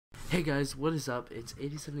Hey guys, what is up? It's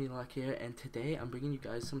 8070 Lock here, and today I'm bringing you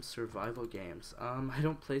guys some survival games. I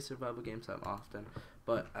don't play survival games that often,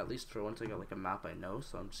 but at least for once I got like a map I know,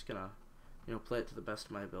 so I'm just gonna, play it to the best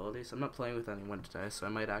of my abilities. I'm not playing with anyone today, so I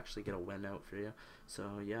might actually get a win out for you. So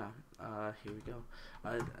yeah, here we go.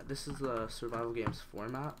 This is the survival games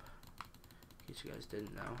format, in case you guys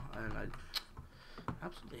didn't know, and I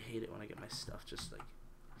absolutely hate it when I get my stuff just like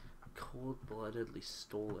cold-bloodedly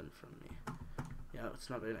stolen from me. Yeah, it's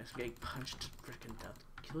not very nice. Getting punched to frickin' death.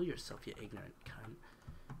 Kill yourself, you ignorant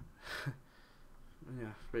cunt. Yeah,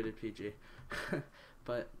 rated PG.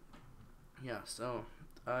 But yeah, so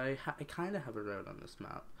I kind of have a route on this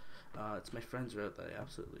map. It's my friend's route that I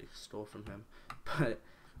absolutely stole from him, but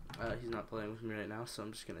he's not playing with me right now, so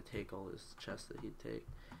I'm just gonna take all his chests that he'd take,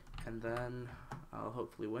 and then I'll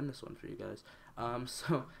hopefully win this one for you guys.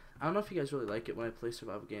 So I don't know if you guys really like it when I play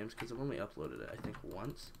survival games because I've only uploaded it I think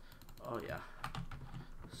once. Oh yeah.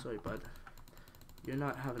 Sorry, bud. You're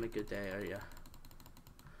not having a good day, are ya?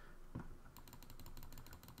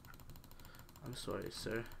 I'm sorry,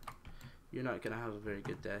 sir. You're not gonna have a very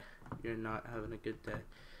good day. You're not having a good day.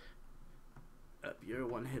 You're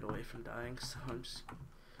one hit away from dying, so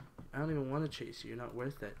I don't even want to chase you. You're not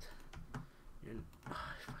worth it.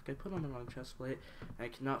 Fuck, I put on the wrong chest plate. I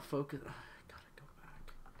cannot focus. I gotta go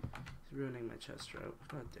back. He's ruining my chest route.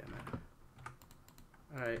 God damn it.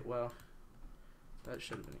 Alright, well. That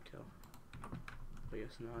should have been a kill. I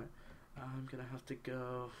guess not. I'm gonna have to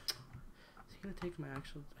go. Is he gonna take my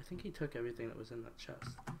actual? I think he took everything that was in that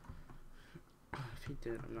chest. If he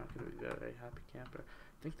did, I'm not gonna be a very happy camper.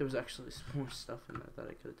 I think there was actually some more stuff in there that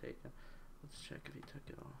I could have taken. Let's check if he took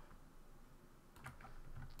it all.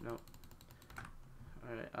 Nope.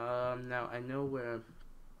 Alright, now I know where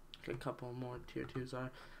a couple more tier 2s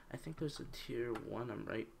are. I think there's a tier 1 I'm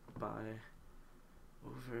right by.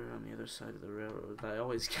 Over on the other side of the railroad that I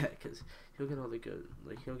always get, because he'll get all the good,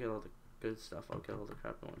 he'll get all the good stuff, I'll get all the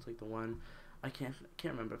crappy ones, like the one, I can't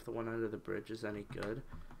remember if the one under the bridge is any good.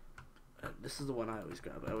 This is the one I always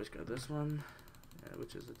grab. I always grab this one,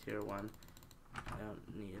 which is a tier 1. I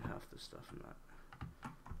don't need half the stuff in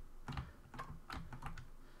that.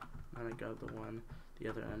 And I grab the one, the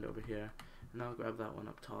other end over here, and I'll grab that one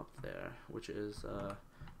up top there, which is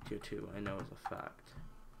tier 2, I know is a fact.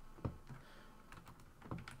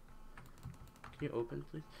 Can you open,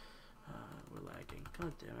 please? We're lagging.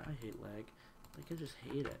 God damn it, I hate lag. Like, I just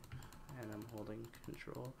hate it. And I'm holding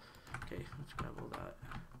control. Okay, let's grab all that.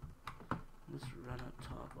 Let's run up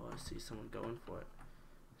top. Oh, I see someone going for it.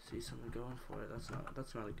 See someone going for it.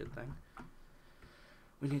 That's not a good thing.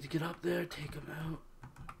 We need to get up there, take him out.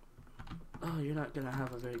 Oh, you're not gonna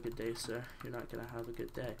have a very good day, sir. You're not gonna have a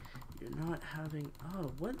good day. You're not having...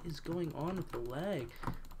 Oh, what is going on with the lag?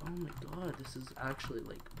 Oh my god, this is actually,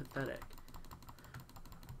 like, pathetic.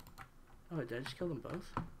 Oh, did I just kill them both?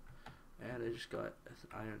 And I just got an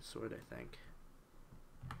iron sword, I think.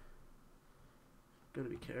 Gotta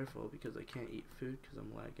be careful because I can't eat food because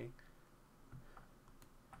I'm lagging.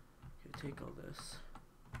 Okay, take all this.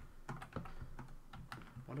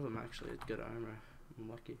 One of them actually had good armor. I'm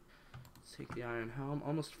lucky. Let's take the iron helm.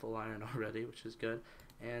 Almost full iron already, which is good.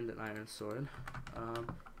 And an iron sword.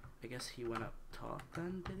 I guess he went up top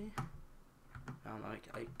then, did he? I don't know,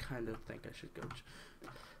 I kind of think I should go...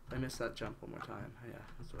 I missed that jump one more time. Yeah,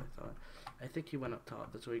 that's what I thought. I think he went up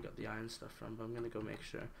top. That's where he got the iron stuff from, but I'm going to go make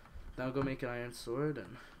sure. Then I'll go make an iron sword,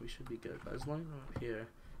 and we should be good. But as long as I'm up here,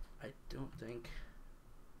 I don't think...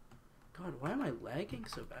 God, why am I lagging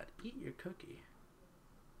so bad? Eat your cookie.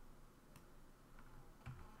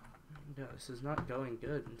 Yeah, this is not going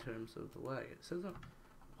good in terms of the lag. It says...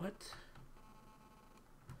 What?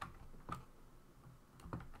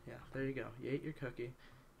 Yeah, there you go. You ate your cookie.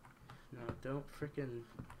 No, don't frickin'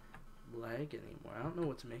 lag anymore. I don't know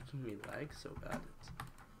what's making me lag so bad. It's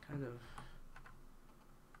kind of...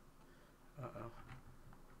 Uh-oh.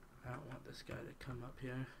 I don't want this guy to come up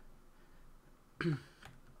here.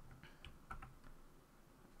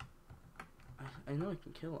 I know I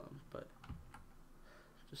can kill him, but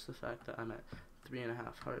just the fact that I'm at 3.5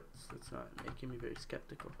 hearts, that's not making me very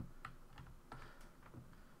skeptical.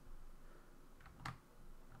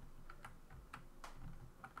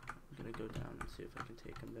 I'm gonna go down and see if I can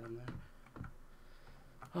take him down there.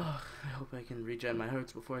 Oh, I hope I can regen my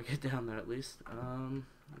hearts before I get down there at least.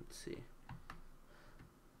 Let's see.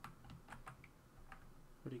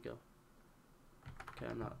 Where'd he go? Okay,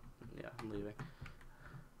 I'm leaving.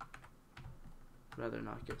 Rather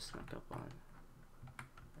not get snuck up on.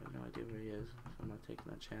 I have no idea where he is, so I'm not taking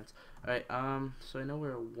that chance. Alright, so I know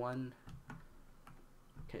where one...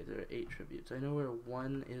 Okay, there are 8 tributes. I know where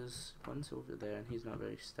one's over there, and he's not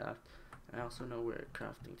very stacked. I also know where a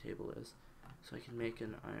crafting table is, so I can make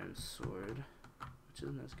an iron sword, which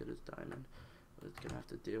isn't as good as diamond, but it's gonna have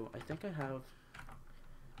to do. I think I have,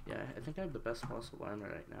 yeah, I think I have the best possible armor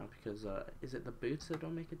right now, because is it the boots that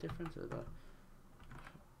don't make a difference, or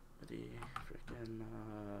the freaking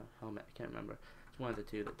helmet? I can't remember. It's one of the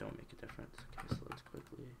two that don't make a difference. Okay, so let's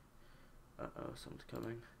quickly. Uh-oh, someone's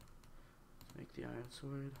coming. Let's make the iron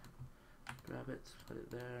sword. Grab it, put it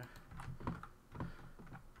there.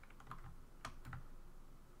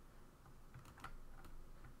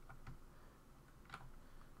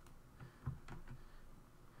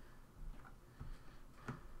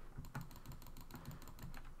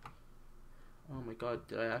 Oh my god,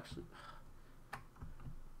 did I actually...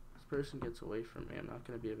 This person gets away from me, I'm not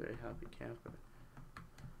going to be a very happy camper.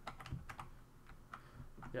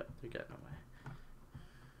 Yep, they're getting away.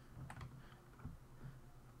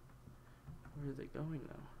 Where are they going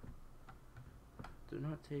now? They're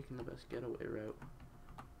not taking the best getaway route.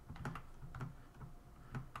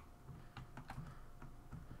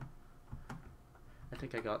 I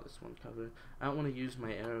think I got this one covered. I don't want to use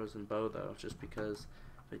my arrows and bow though, just because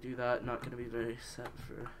if I do that, not going to be very set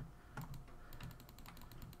for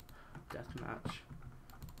deathmatch.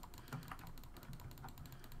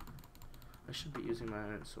 I should be using my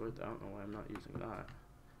iron sword though. I don't know why I'm not using that.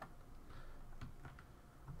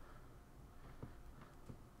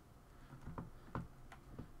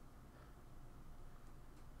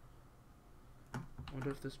 I wonder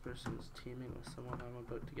if this person is teaming with someone I'm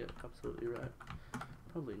about to get absolutely wrecked.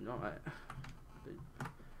 Probably not. They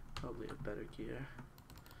probably have better gear.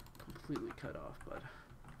 Completely cut off, but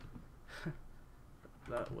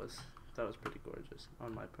that was pretty gorgeous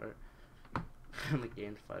on my part. I only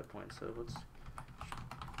gained 5 points, so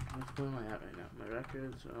where am I at right now? My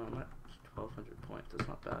records, I'm at 1200 points. That's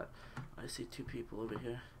not bad. I see two people over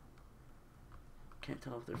here. Can't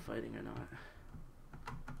tell if they're fighting or not.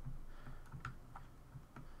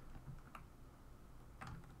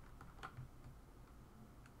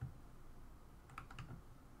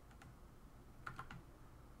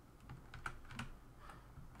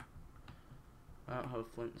 I don't have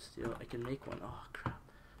flint and steel. I can make one. Oh crap.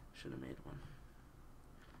 Should have made one.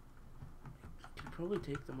 I could probably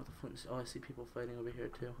take them with a flint and steel. Oh, I see people fighting over here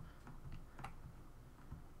too.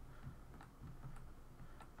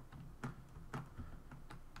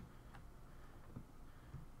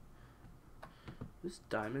 This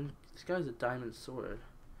guy's a diamond sword.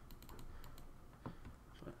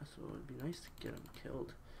 But so it would be nice to get him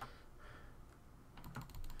killed.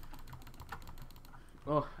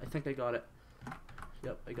 Oh, I think I got it.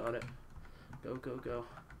 Yep, I got it. Go, go, go.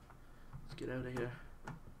 Let's get out of here.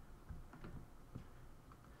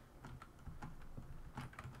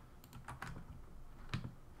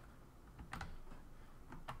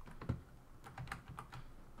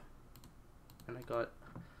 And I got...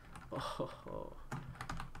 Oh,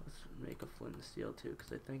 let's make a flint and steel too,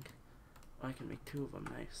 because I think I can make two of them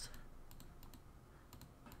nice.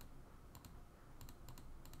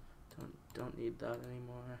 Don't need that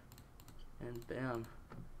anymore. And bam.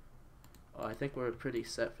 Oh, I think we're pretty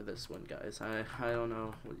set for this one, guys. I don't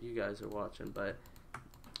know what you guys are watching, but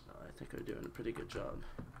I think we're doing a pretty good job.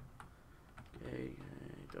 Okay,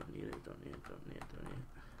 don't need it.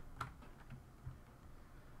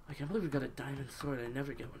 I can't believe we got a diamond sword. I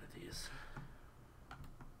never get one of these.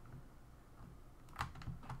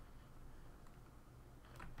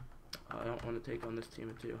 I don't want to take on this team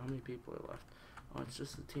of two. How many people are left? Oh, it's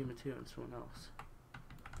just a team of two and someone else.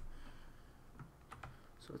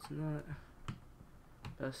 So it's not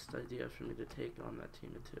best idea for me to take on that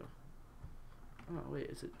team of two. Oh wait,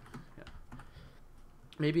 is it? Yeah.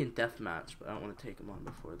 Maybe in deathmatch, but I don't want to take them on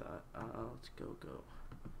before that. Let's go.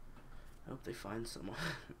 I hope they find someone.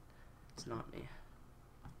 It's not me.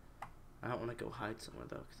 I don't want to go hide somewhere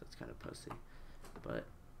though, because that's kind of pussy. But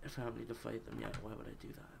if I don't need to fight them yet, why would I do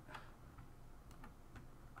that?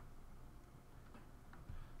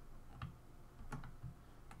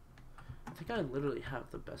 I think I literally have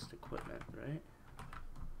the best equipment, right?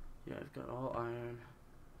 Yeah, I've got all iron.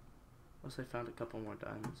 Unless I found a couple more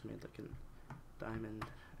diamonds, made like a diamond.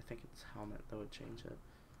 I think it's helmet that would change it.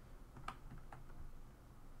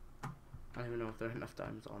 I don't even know if there are enough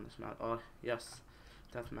diamonds on this map. Oh, yes.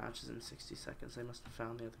 Death match is in 60 seconds. They must have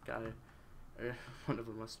found the other guy. Or one of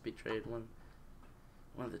them must be betrayed. One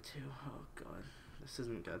of the two. Oh, God. This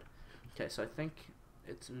isn't good. Okay, so I think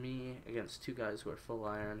it's me against two guys who are full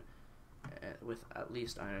iron. With at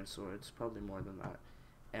least iron swords. Probably more than that.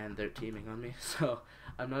 And they're teaming on me. So,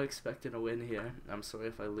 I'm not expecting a win here. I'm sorry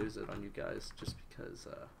if I lose it on you guys. Just because,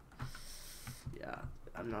 yeah.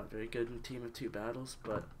 I'm not very good in team of two battles.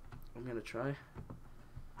 But I'm gonna try.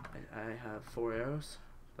 I have 4 arrows.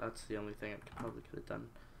 That's the only thing I probably could have done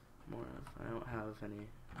more of. I don't have any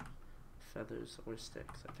feathers or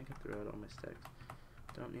sticks. I think I threw out all my sticks.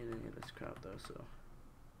 Don't need any of this crap though, so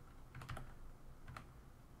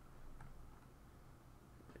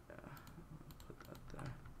yeah, put that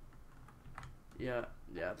there. Yeah,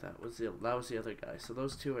 that was the other guy. So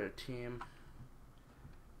those two are a team,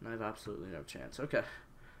 and I have absolutely no chance. Okay.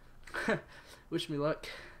 Wish me luck.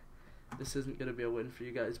 This isn't gonna be a win for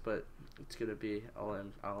you guys, but it's gonna be all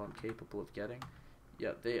I'm capable of getting.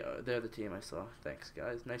 Yeah, they're the team I saw. Thanks,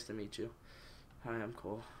 guys. Nice to meet you. Hi, I'm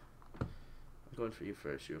Cole. I'm going for you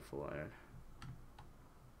first. You're full iron.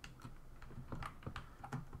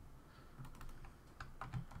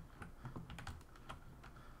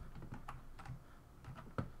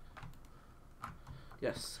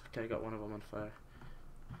 Yes. Okay, I got one of them on fire.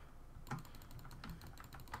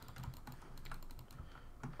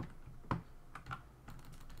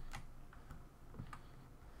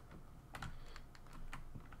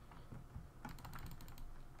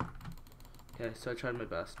 Okay, so I tried my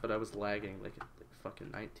best, but I was lagging like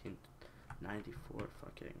fucking 1994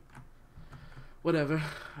 fucking whatever.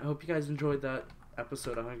 I hope you guys enjoyed that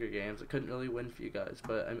episode of Hunger Games. I couldn't really win for you guys,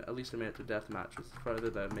 but at least I made it to deathmatch, which is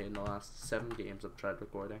farther than I've made in the last 7 games I've tried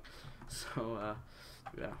recording. So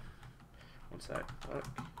yeah. One sec. Fuck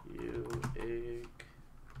you, egg.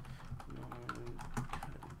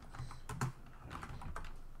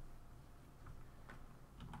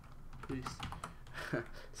 Peace.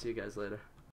 See you guys later.